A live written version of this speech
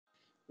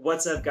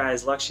What's up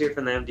guys, Lux here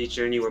from the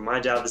TheMDJourney, where my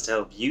job is to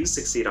help you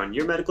succeed on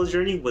your medical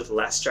journey with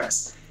less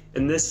stress.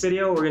 In this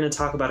video, we're going to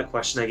talk about a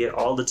question I get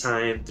all the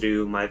time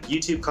through my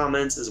YouTube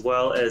comments as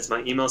well as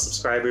my email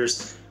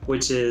subscribers,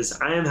 which is,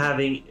 I am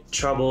having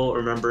trouble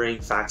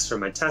remembering facts from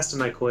my test and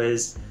my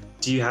quiz.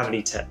 Do you have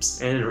any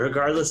tips? And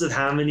regardless of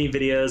how many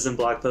videos and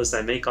blog posts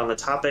I make on the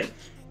topic,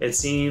 it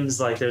seems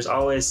like there's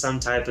always some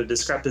type of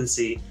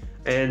discrepancy.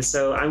 And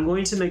so I'm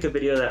going to make a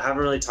video that I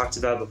haven't really talked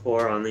about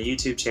before on the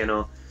YouTube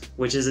channel,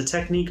 which is a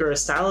technique or a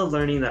style of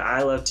learning that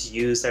I love to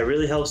use that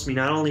really helps me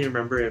not only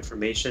remember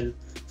information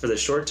for the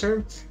short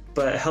term,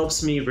 but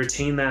helps me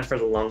retain that for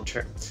the long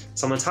term.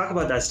 So I'm going to talk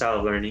about that style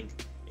of learning.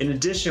 In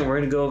addition, we're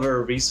going to go over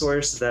a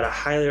resource that I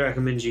highly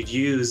recommend you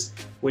use,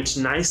 which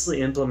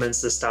nicely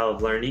implements this style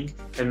of learning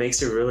and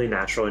makes it really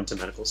natural into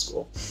medical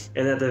school.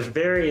 And at the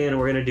very end,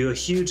 we're going to do a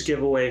huge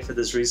giveaway for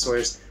this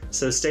resource.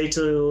 So stay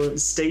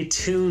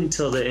tuned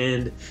till the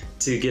end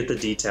to get the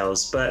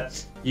details.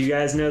 But you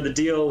guys know the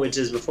deal, which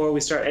is before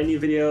we start any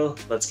video,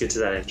 let's get to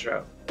that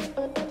intro.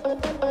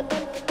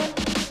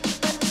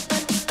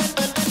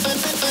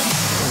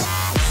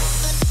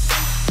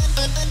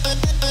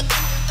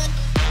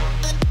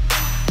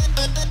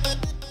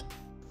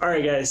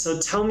 Alright guys, so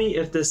tell me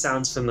if this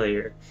sounds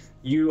familiar.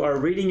 You are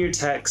reading your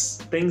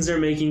text, things are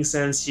making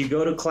sense, you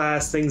go to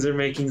class, things are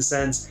making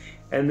sense,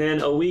 and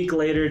then a week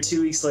later,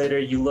 2 weeks later,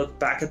 you look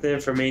back at the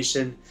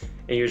information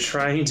and you're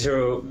trying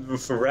to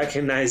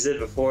recognize it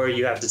before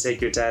you have to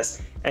take your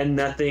test, and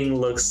nothing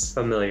looks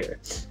familiar.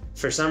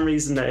 For some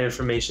reason, that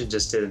information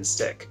just didn't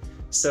stick.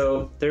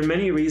 So there are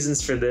many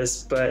reasons for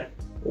this, but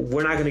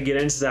we're not going to get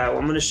into that.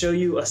 I'm going to show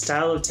you a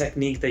style of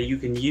technique that you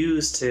can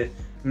use to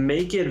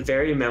make it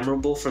very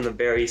memorable from the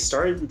very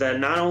start, that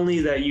not only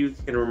that you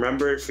can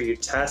remember it for your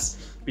test,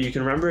 but you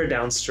can remember it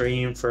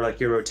downstream for like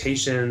your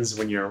rotations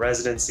when you're in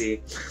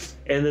residency.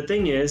 And the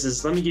thing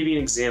is let me give you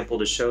an example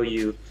to show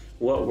you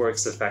what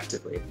works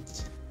effectively.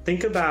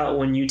 Think about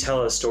when you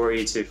tell a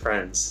story to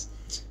friends.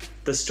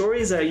 The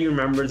stories that you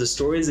remember, the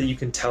stories that you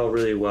can tell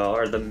really well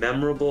are the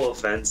memorable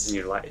events in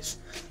your life.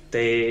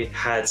 They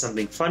had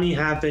something funny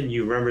happen,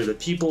 you remember the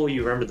people,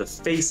 you remember the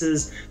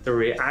faces, the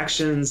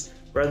reactions.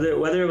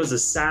 Whether it was a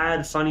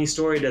sad, funny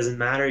story, doesn't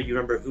matter. You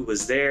remember who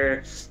was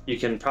there. You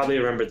can probably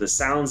remember the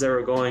sounds that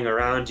were going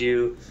around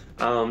you.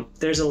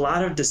 There's a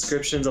lot of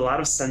descriptions, a lot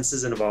of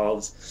senses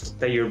involved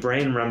that your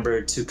brain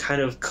remembered to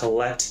kind of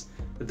collect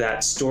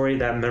that story,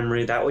 that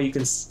memory. That way you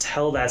can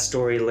tell that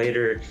story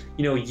later,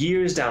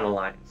 years down the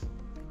line.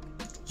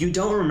 You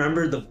don't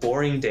remember the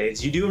boring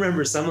days. You do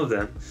remember some of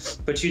them,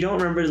 but you don't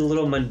remember the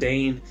little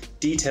mundane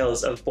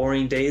details of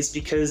boring days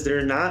because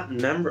they're not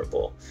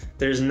memorable.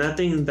 There's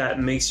nothing that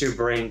makes your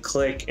brain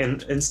click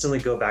and instantly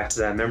go back to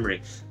that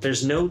memory.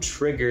 There's no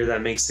trigger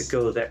that makes it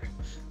go there.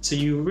 So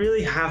you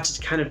really have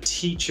to kind of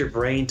teach your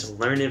brain to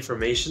learn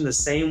information the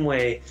same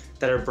way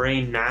that our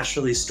brain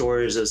naturally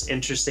stores those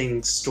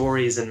interesting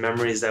stories and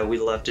memories that we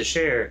love to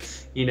share,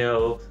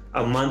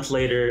 a month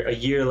later, a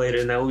year later,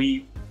 and that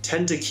we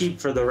tend to keep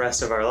for the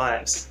rest of our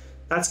lives.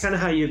 That's kind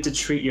of how you have to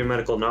treat your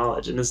medical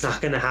knowledge, and it's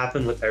not going to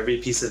happen with every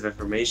piece of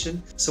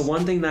information. So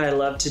one thing that I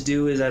love to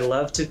do is I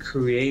love to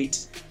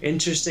create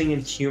interesting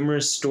and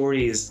humorous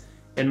stories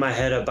in my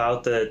head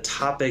about the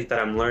topic that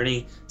I'm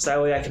learning, so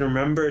that way I can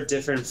remember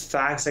different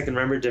facts, I can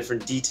remember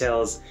different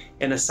details,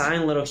 and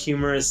assign little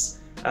humorous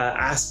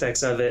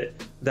aspects of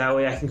it. That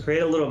way I can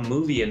create a little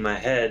movie in my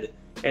head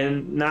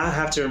and not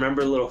have to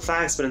remember little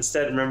facts, but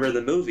instead remember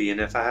the movie. And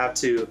if I have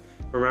to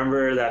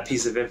remember that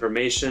piece of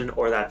information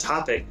or that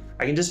topic,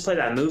 I can just play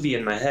that movie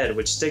in my head,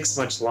 which sticks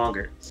much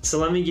longer. So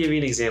let me give you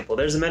an example.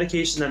 There's a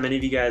medication that many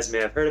of you guys may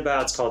have heard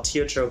about. It's called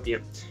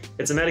Tiotropium.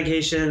 It's a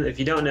medication, if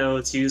you don't know,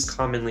 it's used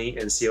commonly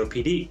in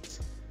COPD.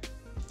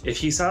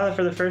 If you saw it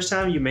for the first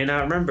time, you may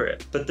not remember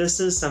it, but this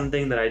is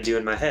something that I do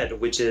in my head,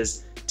 which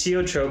is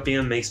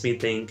Tiotropium makes me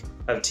think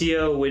of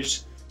Tio,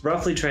 which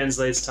roughly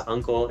translates to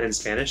uncle in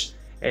Spanish,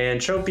 and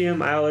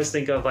tropium, I always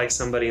think of like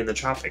somebody in the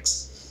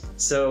tropics.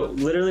 So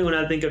literally when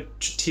I think of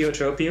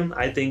Tiotropium,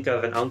 I think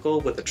of an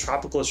uncle with a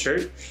tropical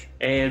shirt.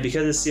 And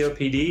because of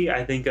COPD,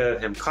 I think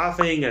of him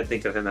coughing, I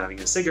think of him having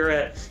a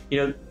cigarette,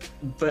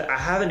 but I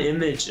have an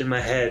image in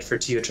my head for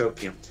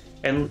Tiotropium.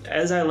 And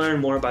as I learn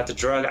more about the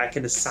drug, I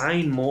can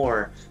assign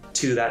more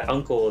to that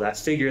uncle, that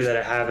figure that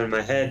I have in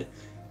my head.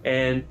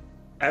 And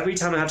every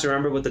time I have to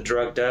remember what the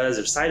drug does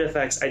or side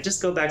effects, I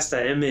just go back to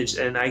that image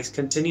and I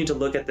continue to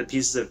look at the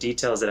pieces of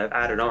details that I've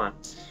added on.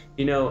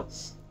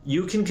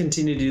 You can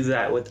continue to do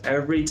that with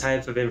every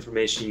type of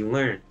information you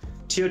learn.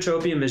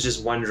 Tiotropium is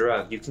just one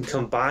drug. You can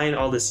combine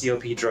all the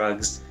COPD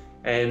drugs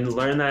and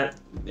learn that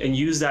and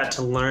use that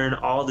to learn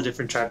all the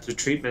different types of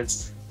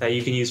treatments that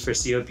you can use for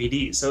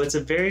COPD. So it's a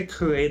very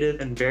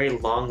creative and very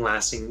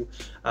long-lasting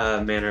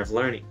manner of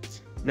learning.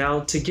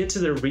 Now, to get to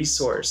the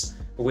resource,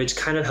 which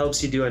kind of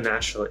helps you do it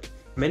naturally,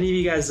 Many of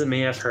you guys may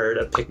have heard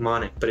of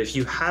Picmonic, but if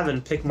you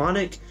haven't,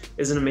 Picmonic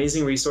is an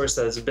amazing resource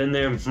that has been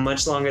there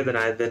much longer than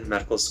I've been in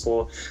medical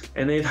school,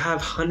 and they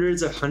have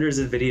hundreds of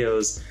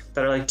videos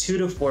that are like 2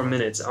 to 4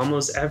 minutes,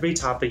 almost every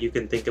topic you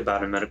can think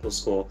about in medical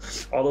school,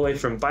 all the way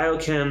from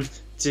biochem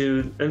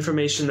to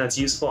information that's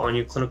useful on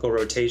your clinical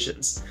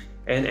rotations.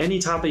 And any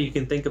topic you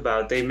can think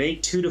about, they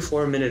make 2 to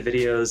 4 minute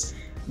videos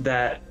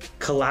that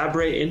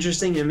collaborate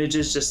interesting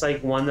images just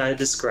like one that I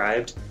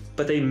described,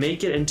 but they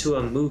make it into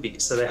a movie.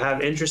 So they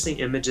have interesting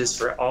images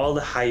for all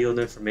the high yield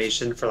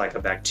information for like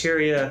a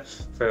bacteria,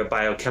 for a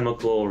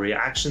biochemical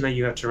reaction that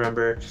you have to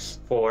remember,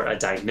 for a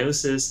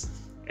diagnosis.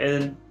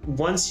 And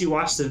once you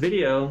watch the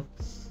video,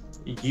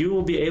 you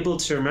will be able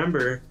to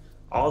remember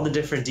all the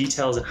different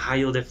details and high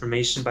yield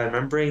information by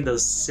remembering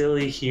those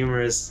silly,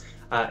 humorous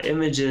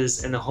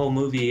images and the whole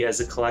movie as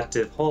a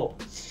collective whole.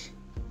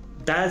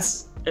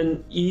 That's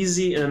an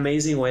easy and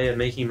amazing way of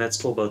making med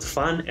school both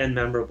fun and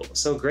memorable.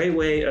 So a great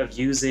way of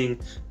using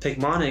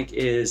Picmonic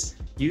is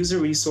use a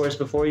resource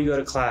before you go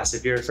to class.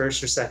 If you're a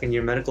first or second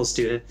year medical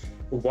student,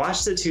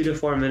 watch the 2 to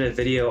 4 minute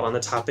video on the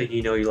topic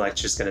you know your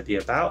lecture is going to be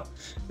about.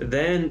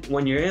 Then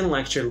when you're in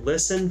lecture,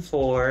 listen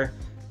for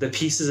the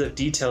pieces of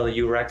detail that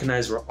you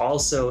recognize were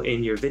also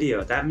in your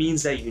video. That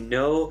means that you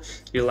know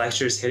your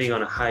lecture is hitting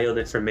on a high yield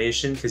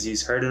information because you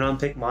heard it on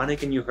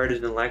Picmonic and you heard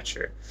it in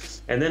lecture.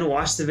 And then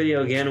watch the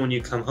video again when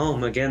you come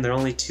home. Again, they're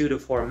only 2 to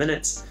 4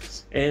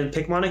 minutes. And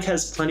Picmonic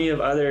has plenty of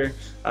other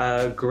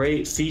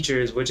great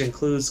features, which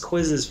includes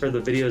quizzes for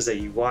the videos that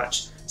you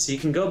watch. So you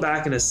can go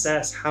back and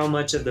assess how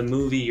much of the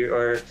movie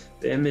or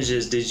the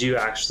images did you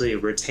actually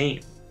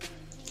retain.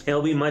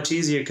 It'll be much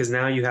easier because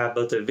now you have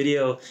both the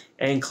video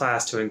and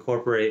class to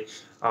incorporate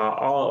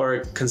all or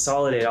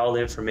consolidate all the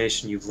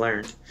information you've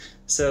learned.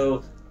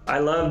 So I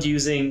loved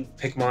using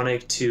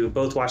Picmonic to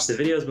both watch the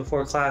videos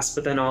before class,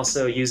 but then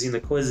also using the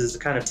quizzes to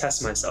kind of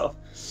test myself.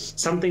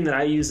 Something that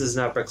I use as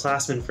an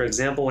upperclassman, for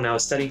example, when I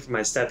was studying for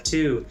my step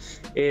 2,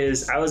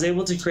 is I was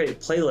able to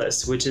create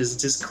playlists, which is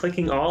just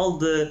clicking all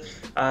the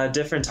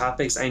different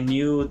topics I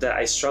knew that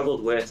I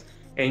struggled with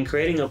and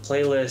creating a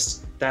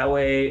playlist. That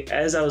way,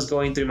 as I was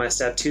going through my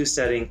step 2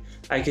 studying,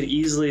 I could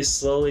easily,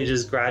 slowly,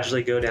 just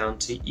gradually go down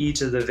to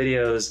each of the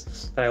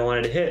videos that I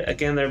wanted to hit.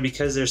 Again,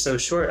 because they're so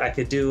short, I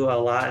could do a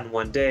lot in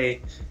one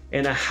day.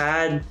 And I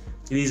had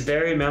these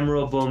very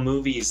memorable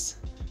movies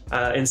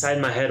inside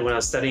my head when I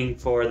was studying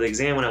for the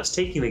exam, when I was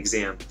taking the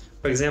exam.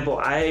 For example,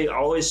 I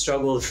always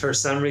struggled for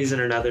some reason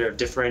or another of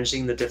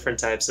differentiating the different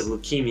types of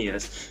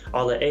leukemias.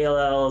 All the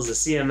ALLs, the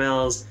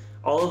CMLs,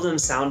 all of them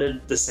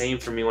sounded the same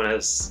for me when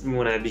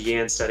I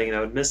began studying, and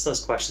I would miss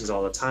those questions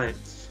all the time.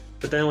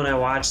 But then when I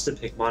watched the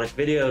Picmonic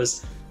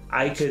videos,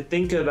 I could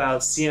think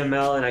about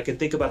CML and I could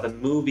think about the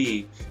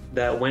movie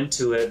that went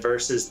to it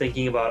versus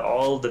thinking about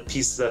all the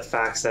pieces of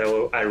facts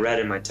that I read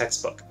in my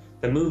textbook.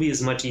 The movie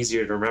is much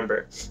easier to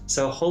remember.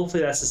 So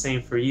hopefully that's the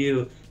same for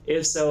you.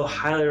 If so,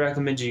 highly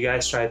recommend you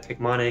guys try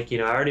Picmonic.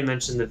 I already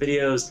mentioned the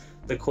videos,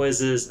 the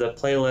quizzes, the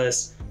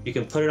playlists. You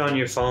can put it on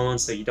your phone,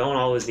 so you don't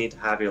always need to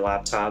have your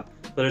laptop.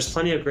 But there's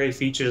plenty of great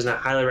features, and I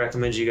highly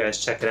recommend you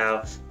guys check it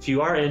out. If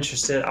you are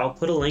interested, I'll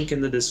put a link in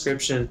the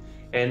description.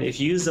 And if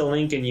you use the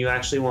link and you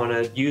actually want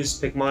to use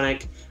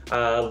Picmonic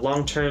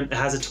long-term, it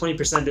has a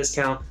 20%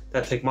 discount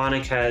that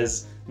Picmonic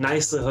has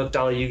nicely hooked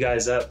all of you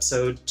guys up.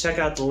 So check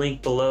out the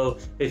link below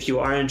if you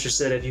are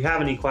interested. If you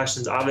have any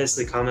questions,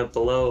 obviously comment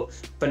below.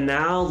 But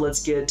now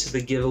let's get to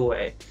the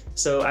giveaway.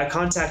 So I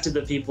contacted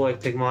the people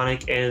at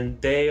Picmonic, and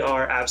they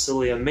are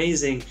absolutely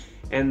amazing.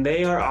 And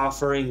they are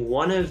offering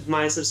one of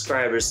my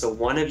subscribers, so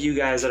one of you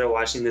guys that are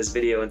watching this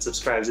video and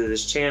subscribe to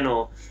this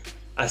channel,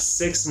 a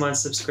 6-month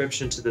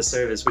subscription to the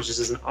service, which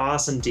is an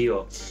awesome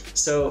deal.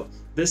 So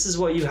this is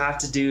what you have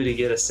to do to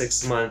get a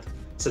 6-month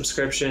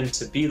subscription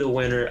to be the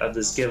winner of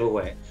this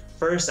giveaway.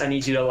 First, I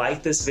need you to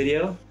like this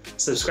video,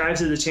 subscribe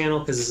to the channel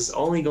because this is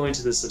only going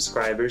to the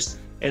subscribers,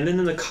 and then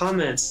in the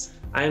comments,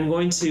 I am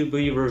going to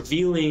be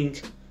revealing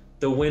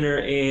the winner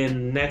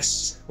in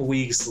next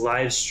week's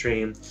live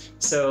stream.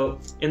 So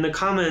in the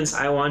comments,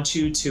 I want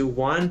you to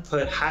 1,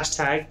 put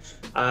hashtag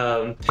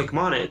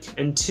Picmonic,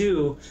 and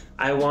 2,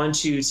 I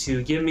want you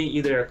to give me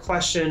either a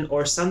question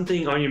or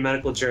something on your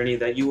medical journey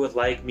that you would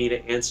like me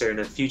to answer in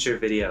a future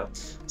video.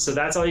 So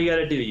that's all you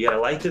gotta do. You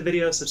gotta like the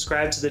video,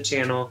 subscribe to the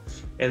channel,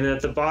 and then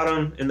at the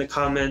bottom in the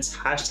comments,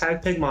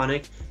 hashtag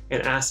Picmonic,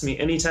 and ask me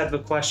any type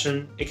of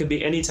question. It could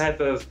be any type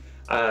of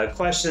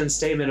question,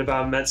 statement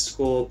about med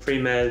school,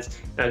 pre-med,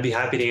 and I'd be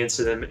happy to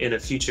answer them in a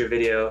future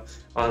video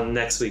on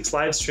next week's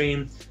live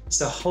stream.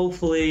 So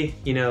hopefully,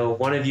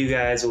 one of you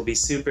guys will be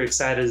super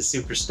excited,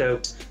 super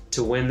stoked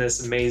to win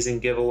this amazing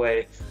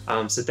giveaway.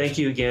 So thank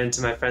you again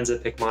to my friends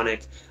at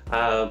Picmonic.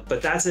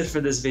 But that's it for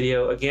this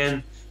video.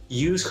 Again,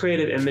 use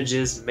creative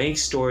images, make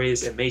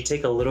stories. It may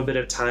take a little bit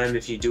of time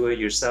if you do it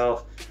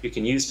yourself. You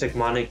can use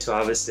Picmonic to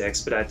obviously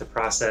expedite the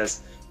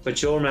process,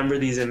 but you'll remember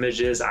these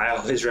images. I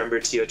always remember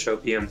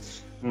Tiotropium.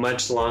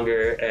 much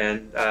longer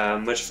and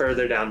much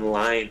further down the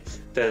line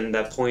than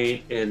the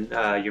point in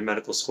your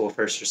medical school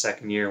first or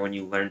second year when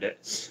you learned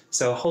it.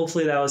 So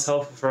hopefully that was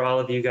helpful for all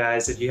of you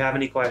guys. If you have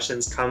any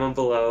questions, comment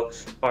below.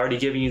 I've already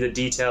given you the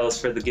details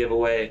for the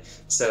giveaway.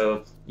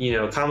 So,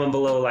 comment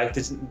below, like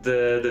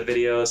the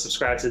video,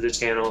 subscribe to the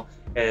channel,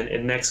 and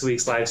in next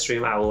week's live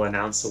stream, I will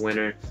announce the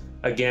winner.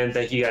 Again,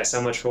 thank you guys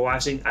so much for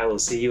watching. I will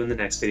see you in the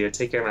next video.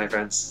 Take care, my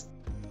friends.